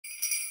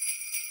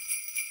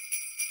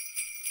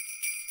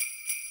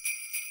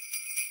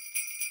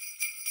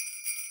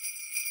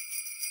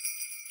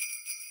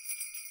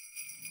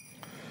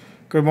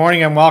Good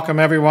morning and welcome,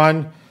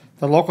 everyone.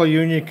 The local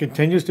union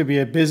continues to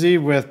be busy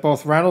with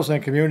both rentals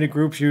and community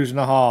groups using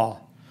the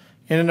hall.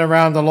 In and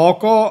around the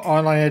local,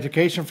 online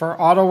education for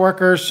auto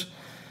workers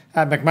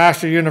at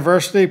McMaster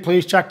University.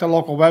 Please check the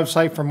local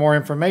website for more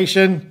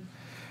information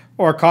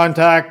or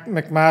contact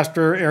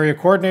McMaster Area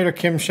Coordinator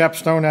Kim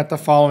Shepstone at the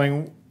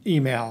following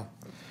email.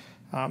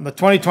 The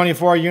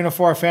 2024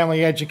 Unifor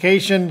Family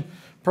Education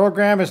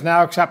Program is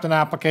now accepting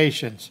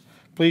applications.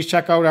 Please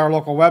check out our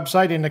local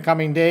website in the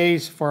coming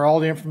days for all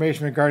the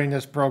information regarding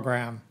this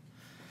program.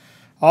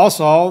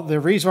 Also, the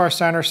Resource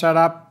Center set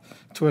up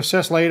to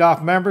assist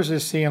laid-off members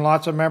is seeing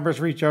lots of members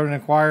reach out and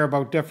inquire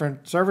about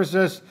different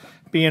services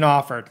being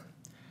offered.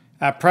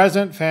 At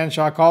present,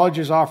 Fanshawe College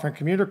is offering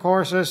commuter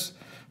courses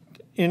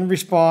and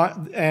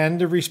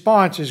the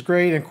response is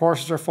great and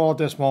courses are full at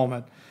this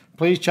moment.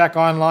 Please check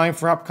online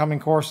for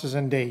upcoming courses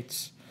and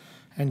dates.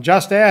 And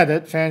just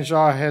added,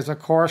 Fanshawe has a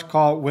course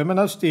called Women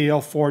of Steel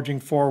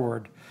Forging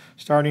Forward,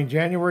 starting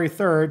January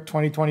 3rd,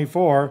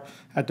 2024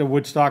 at the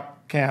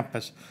Woodstock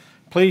campus.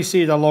 Please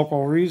see the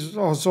local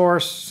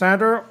resource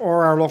center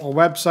or our local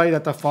website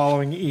at the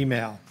following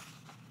email.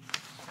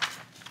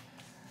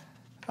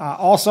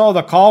 Also,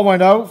 the call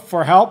went out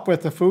for help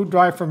with the food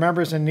drive for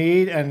members in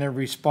need, and the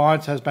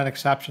response has been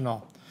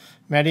exceptional.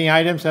 Many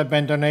items have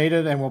been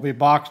donated and will be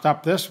boxed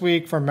up this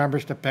week for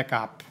members to pick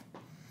up.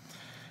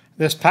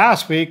 This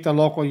past week, the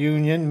local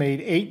union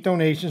made 8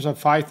 donations of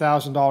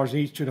 $5,000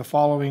 each to the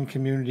following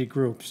community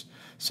groups: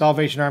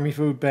 Salvation Army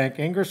Food Bank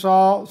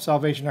Ingersoll,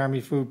 Salvation Army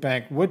Food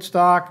Bank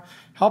Woodstock,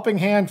 Helping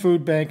Hand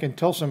Food Bank in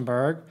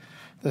Tillsonburg,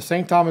 the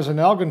St. Thomas and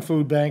Elgin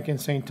Food Bank in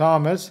St.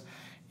 Thomas,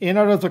 In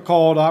Out of the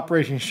Cold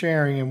Operation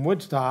Sharing in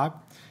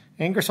Woodstock,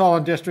 Ingersoll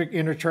and District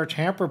Interchurch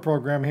Hamper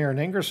Program here in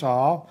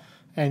Ingersoll,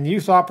 and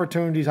Youth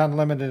Opportunities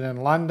Unlimited in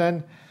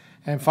London,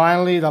 and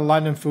finally the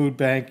London Food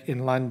Bank in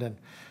London.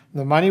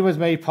 The money was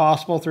made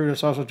possible through the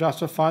Social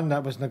Justice Fund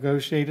that was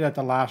negotiated at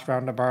the last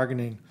round of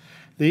bargaining.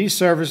 These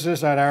services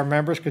that our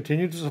members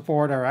continue to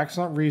support are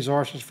excellent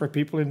resources for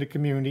people in the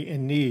community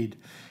in need.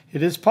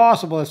 It is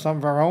possible that some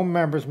of our own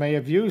members may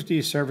have used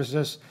these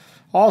services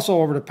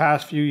also over the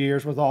past few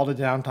years with all the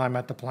downtime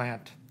at the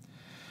plant.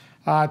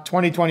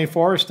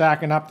 2024 is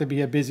stacking up to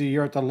be a busy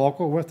year at the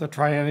local with the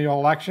triennial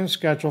election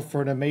scheduled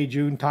for the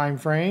May-June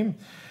timeframe.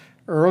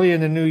 Early in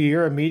the new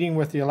year, a meeting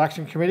with the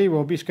election committee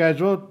will be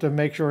scheduled to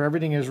make sure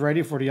everything is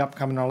ready for the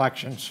upcoming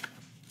elections.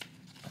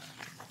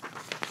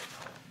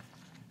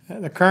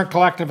 The current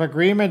collective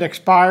agreement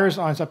expires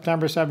on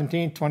September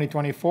 17,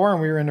 2024, and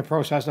we are in the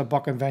process of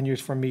booking venues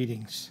for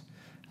meetings.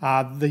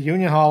 The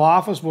Union Hall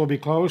office will be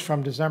closed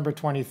from December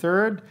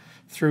 23rd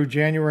through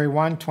January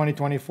 1,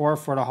 2024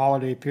 for the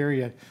holiday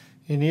period.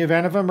 In the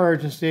event of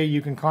emergency,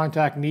 you can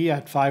contact me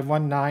at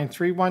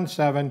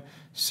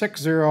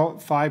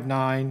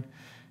 519-317-6059.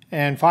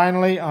 And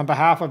finally, on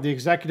behalf of the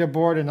Executive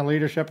Board and the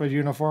leadership of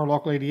Unifor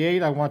Local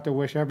 88, I want to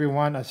wish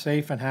everyone a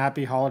safe and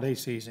happy holiday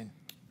season.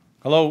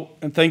 Hello,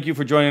 and thank you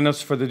for joining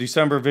us for the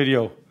December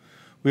video.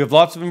 We have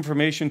lots of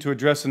information to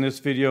address in this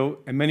video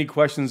and many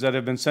questions that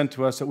have been sent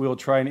to us that we will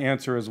try and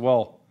answer as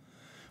well.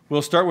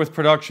 We'll start with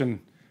production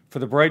for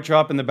the Bright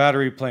Drop and the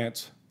battery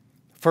plants.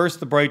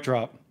 First, the Bright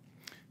Drop.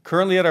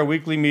 Currently at our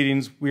weekly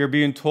meetings, we are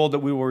being told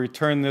that we will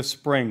return this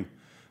spring.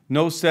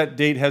 No set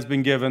date has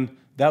been given.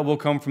 That will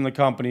come from the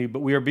company,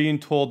 but we are being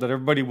told that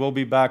everybody will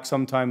be back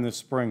sometime this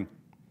spring.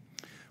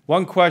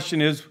 One question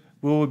is,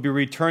 will we be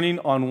returning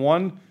on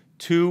 1,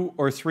 2,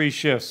 or 3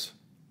 shifts?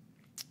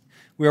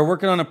 We are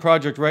working on a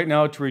project right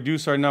now to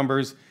reduce our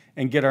numbers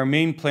and get our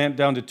main plant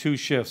down to 2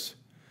 shifts.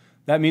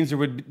 That means there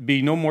would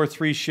be no more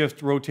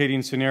 3-shift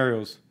rotating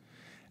scenarios.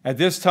 At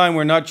this time,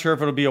 we're not sure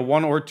if it'll be a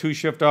 1 or 2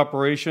 shift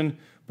operation,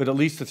 but at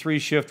least a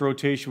 3-shift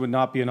rotation would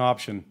not be an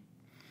option.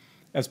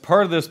 As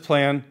part of this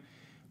plan,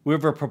 we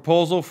have a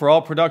proposal for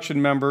all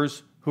production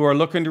members who are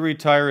looking to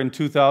retire in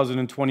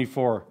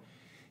 2024.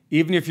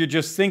 Even if you're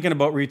just thinking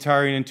about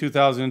retiring in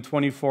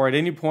 2024 at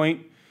any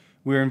point,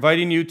 we are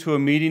inviting you to a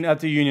meeting at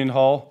the Union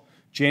Hall,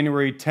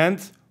 January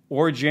 10th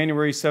or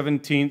January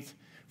 17th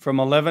from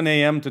 11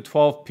 a.m. to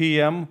 12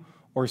 p.m.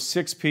 or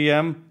 6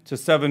 p.m. to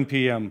 7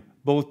 p.m.,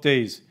 both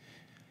days.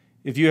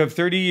 If you have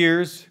 30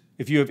 years,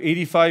 if you have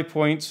 85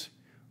 points,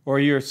 or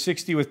you're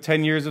 60 with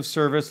 10 years of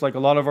service like a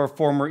lot of our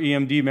former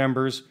EMD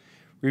members,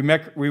 we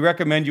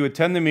recommend you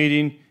attend the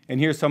meeting and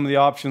hear some of the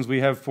options we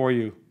have for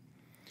you.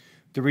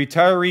 The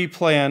retiree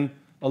plan,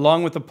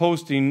 along with the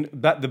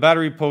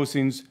battery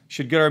postings,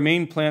 should get our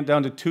main plant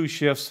down to 2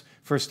 shifts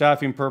for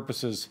staffing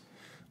purposes.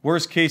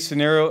 Worst case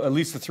scenario, at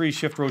least the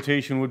 3-shift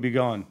rotation would be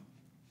gone.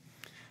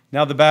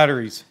 Now the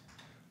batteries.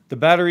 The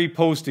battery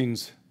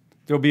postings.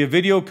 There will be a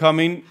video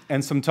coming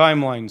and some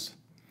timelines.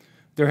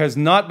 There has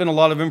not been a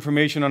lot of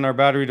information on our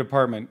battery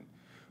department.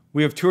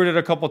 We have toured it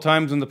a couple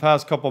times in the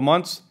past couple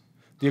months.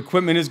 The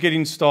equipment is getting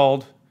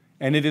installed,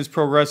 and it is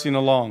progressing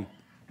along.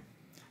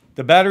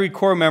 The battery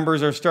core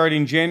members are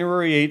starting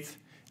January 8th,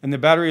 and the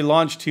battery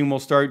launch team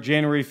will start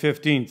January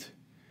 15th.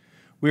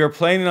 We are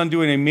planning on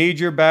doing a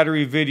major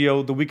battery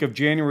video the week of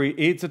January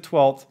 8th to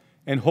 12th,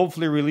 and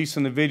hopefully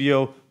releasing the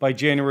video by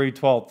January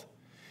 12th.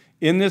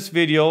 In this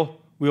video,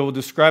 we will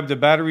describe the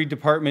battery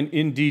department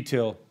in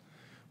detail.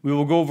 We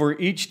will go over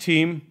each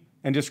team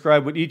and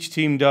describe what each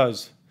team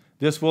does.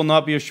 This will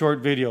not be a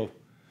short video.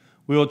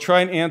 We will try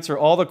and answer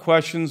all the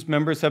questions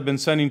members have been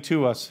sending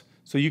to us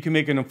so you can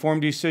make an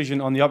informed decision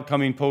on the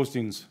upcoming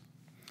postings.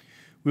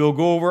 We will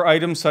go over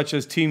items such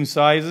as team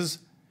sizes,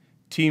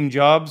 team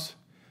jobs,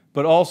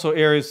 but also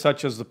areas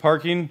such as the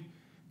parking,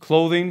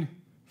 clothing,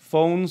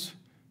 phones,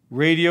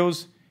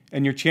 radios,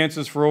 and your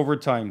chances for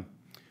overtime.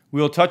 We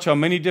will touch on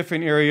many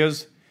different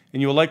areas,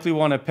 and you will likely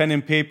want a pen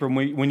and paper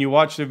when you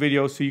watch the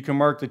video so you can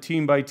mark the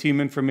team-by-team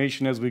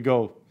information as we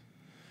go.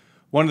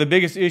 One of the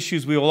biggest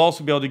issues we will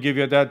also be able to give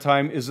you at that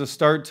time is the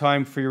start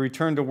time for your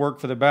return to work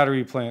for the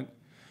battery plant.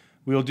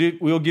 We will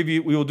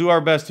do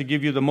our best to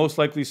give you the most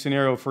likely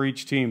scenario for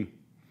each team.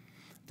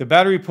 The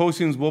battery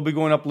postings will be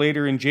going up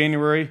later in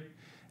January.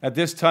 At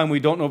this time, we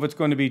don't know if it's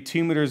going to be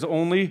team leaders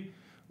only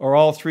or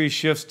all 3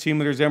 shifts, team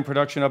leaders and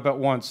production up at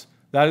once.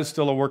 That is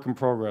still a work in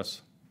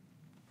progress.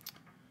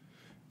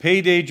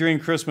 Payday during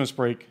Christmas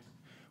break.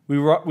 We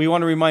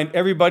want to remind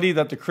everybody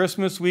that the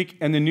Christmas week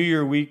and the New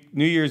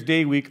Year's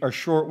Day week are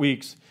short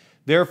weeks.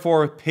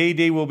 Therefore,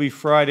 payday will be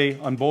Friday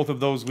on both of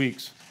those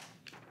weeks.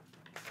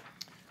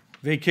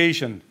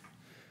 Vacation.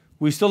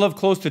 We still have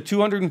close to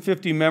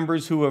 250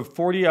 members who have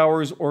 40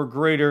 hours or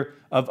greater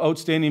of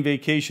outstanding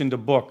vacation to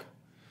book.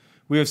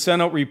 We have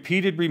sent out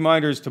repeated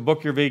reminders to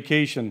book your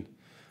vacation.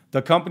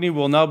 The company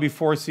will now be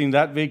forcing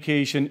that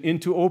vacation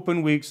into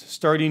open weeks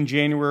starting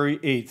January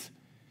 8th.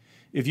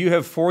 If you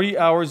have 40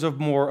 hours or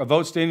more of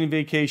outstanding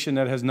vacation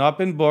that has not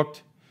been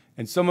booked,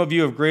 and some of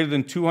you have greater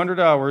than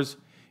 200 hours,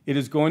 it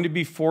is going to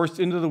be forced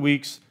into the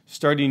weeks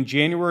starting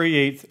January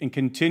 8th and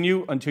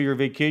continue until your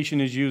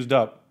vacation is used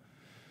up.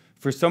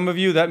 For some of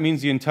you, that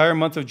means the entire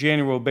month of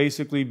January will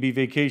basically be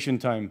vacation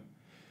time.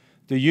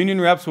 The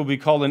union reps will be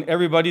calling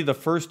everybody the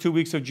first 2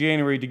 weeks of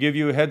January to give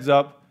you a heads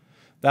up.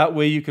 That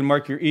way you can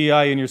mark your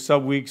EI and your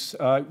sub-weeks,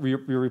 your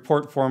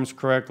report forms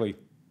correctly.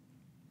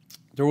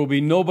 There will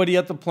be nobody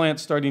at the plant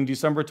starting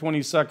December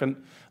 22nd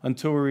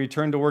until we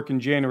return to work in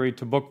January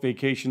to book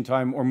vacation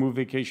time or move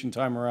vacation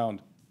time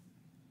around.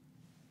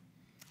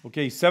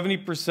 Okay,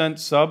 70%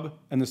 sub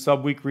and the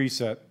sub-week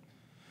reset.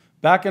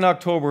 Back in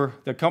October,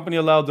 the company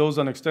allowed those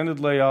on extended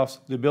layoffs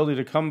the ability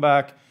to come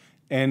back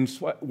and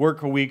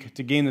work a week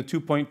to gain the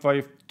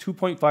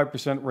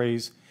 2.5%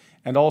 raise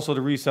and also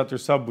to reset their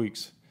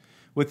sub-weeks.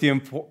 With the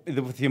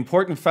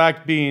important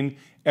fact being,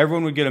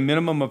 everyone would get a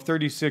minimum of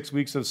 36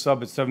 weeks of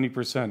sub at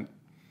 70%.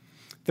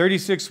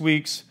 36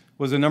 weeks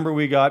was the number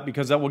we got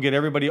because that will get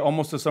everybody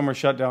almost a summer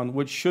shutdown,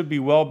 which should be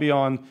well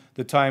beyond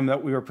the time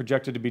that we were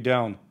projected to be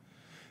down.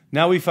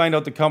 Now we find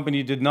out the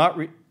company did not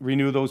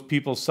renew those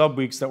people's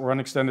sub-weeks that were on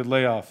extended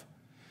layoff.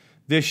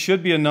 This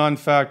should be a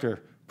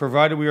non-factor,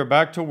 provided we are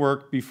back to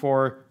work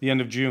before the end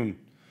of June.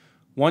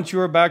 Once you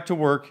are back to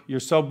work, your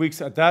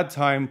sub-weeks at that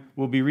time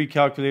will be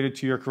recalculated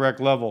to your correct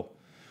level.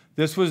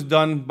 This was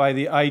done by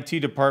the IT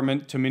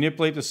department to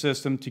manipulate the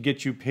system to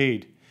get you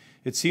paid.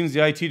 It seems the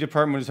IT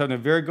department was having a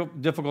very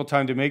difficult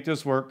time to make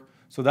this work,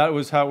 so that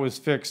was how it was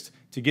fixed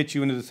to get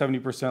you into the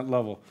 70%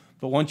 level.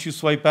 But once you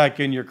swipe back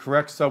in, your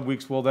correct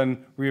sub-weeks will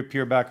then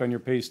reappear back on your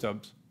pay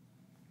stubs.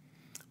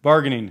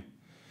 Bargaining.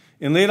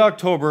 In late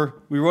October,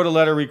 we wrote a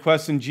letter to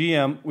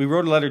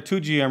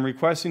GM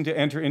requesting to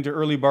enter into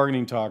early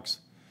bargaining talks.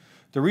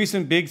 The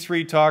recent Big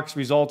Three talks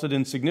resulted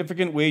in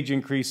significant wage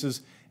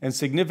increases and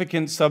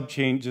significant sub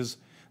changes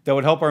that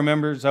would help our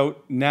members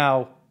out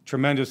now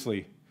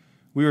tremendously.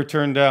 We were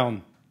turned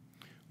down.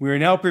 We are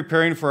now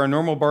preparing for our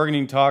normal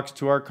bargaining talks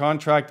to our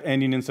contract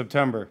ending in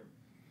September.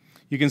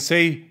 You can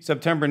say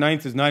September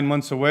 9th is 9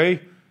 months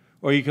away,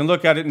 or you can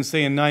look at it and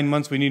say in 9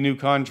 months we need a new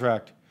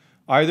contract.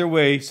 Either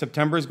way,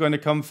 September is going to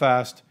come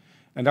fast,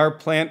 and our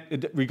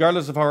plant,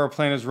 regardless of how our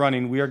plan is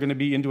running, we are going to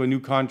be into a new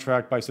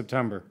contract by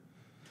September.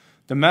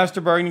 The Master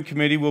Bargaining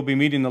Committee will be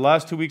meeting the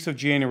last 2 weeks of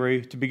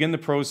January to begin the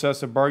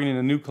process of bargaining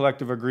a new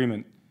collective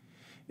agreement.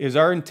 It is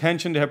our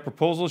intention to have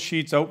proposal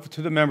sheets out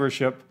to the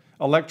membership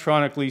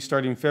electronically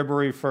starting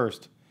February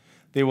 1st.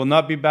 They will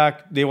not be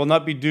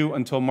due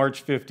until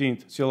March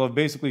 15th, so you'll have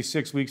basically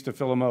 6 weeks to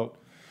fill them out.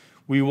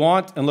 We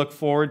want and look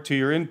forward to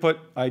your input,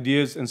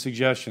 ideas, and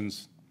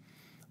suggestions.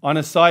 On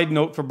a side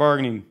note for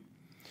bargaining,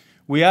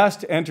 we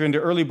asked to enter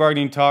into early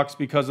bargaining talks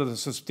because of the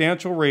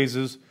substantial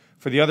raises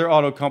for the other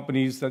auto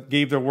companies that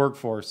gave their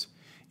workforce.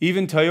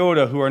 Even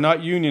Toyota, who are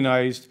not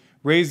unionized,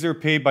 raised their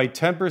pay by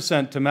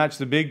 10% to match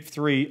the Big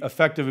Three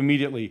effective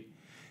immediately.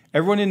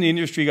 Everyone in the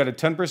industry got a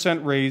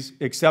 10% raise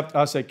except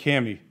us at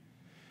CAMI.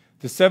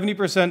 The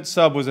 70%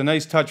 sub was a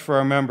nice touch for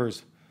our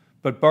members,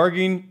 but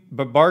bargaining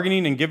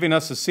and giving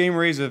us the same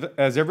raise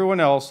as everyone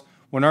else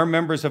when our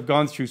members have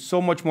gone through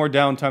so much more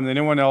downtime than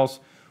anyone else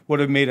would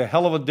have made a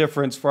hell of a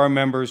difference for our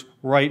members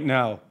right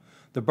now.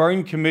 The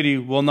bargaining committee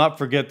will not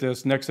forget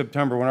this next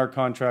September when our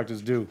contract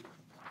is due.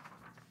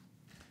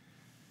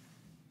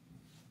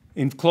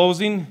 In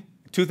closing,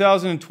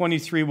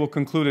 2023 will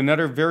conclude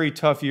another very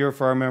tough year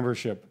for our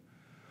membership.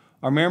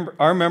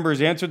 Our members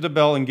answered the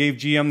bell and gave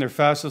GM their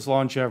fastest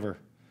launch ever.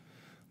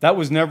 That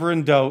was never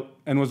in doubt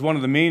and was one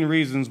of the main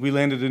reasons we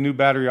landed a new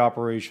battery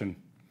operation.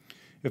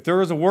 If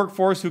there is a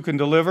workforce who can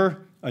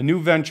deliver a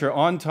new venture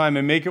on time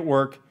and make it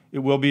work, it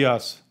will be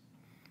us.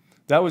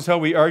 That was how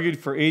we argued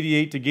for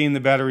 88 to gain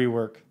the battery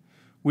work.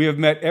 We have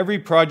met every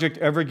project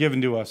ever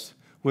given to us,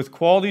 with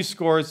quality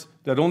scores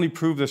that only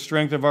prove the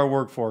strength of our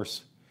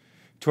workforce.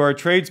 To our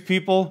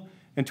tradespeople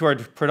and to our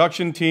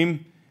production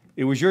team,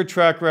 it was your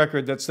track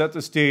record that set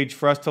the stage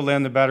for us to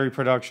land the battery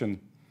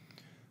production.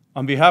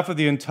 On behalf of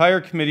the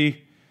entire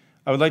committee,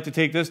 I would like to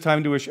take this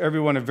time to wish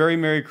everyone a very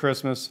Merry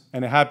Christmas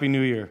and a Happy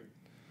New Year.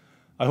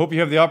 I hope you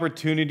have the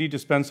opportunity to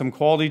spend some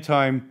quality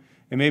time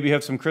and maybe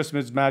have some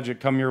Christmas magic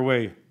come your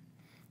way.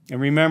 And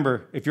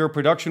remember, if you're a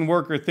production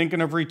worker thinking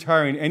of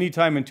retiring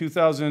anytime in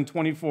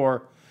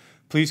 2024,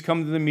 please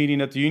come to the meeting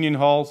at the Union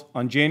Hall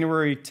on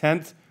January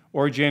 10th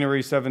or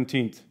January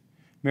 17th.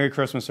 Merry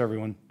Christmas,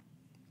 everyone.